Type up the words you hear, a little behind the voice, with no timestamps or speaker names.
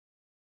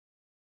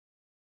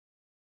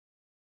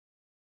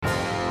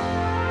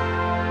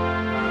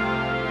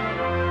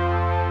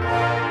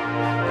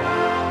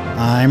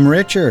I'm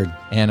Richard.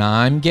 And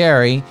I'm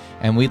Gary,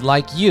 and we'd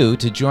like you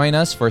to join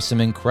us for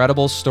some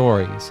incredible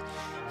stories.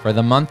 For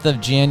the month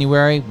of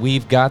January,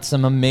 we've got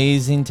some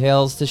amazing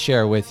tales to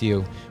share with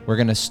you. We're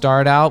going to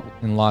start out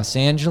in Los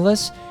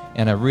Angeles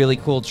and a really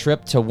cool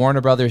trip to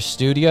Warner Brothers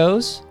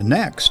Studios.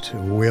 Next,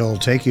 we'll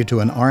take you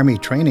to an Army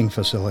training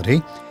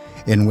facility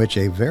in which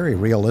a very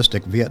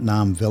realistic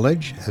Vietnam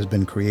village has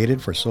been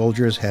created for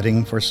soldiers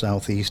heading for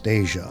Southeast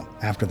Asia.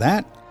 After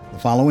that, the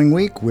following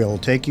week, we'll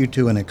take you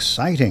to an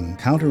exciting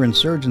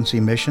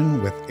counterinsurgency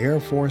mission with Air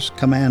Force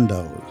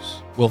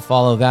commandos. We'll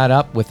follow that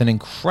up with an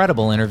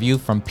incredible interview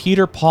from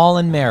Peter, Paul,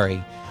 and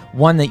Mary,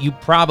 one that you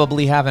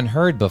probably haven't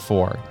heard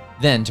before.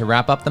 Then, to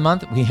wrap up the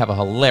month, we have a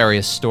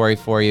hilarious story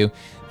for you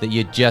that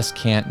you just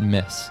can't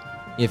miss.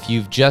 If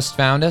you've just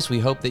found us, we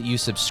hope that you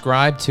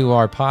subscribe to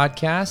our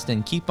podcast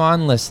and keep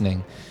on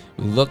listening.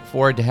 We look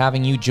forward to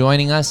having you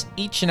joining us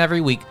each and every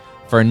week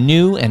for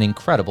new and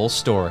incredible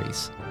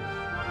stories.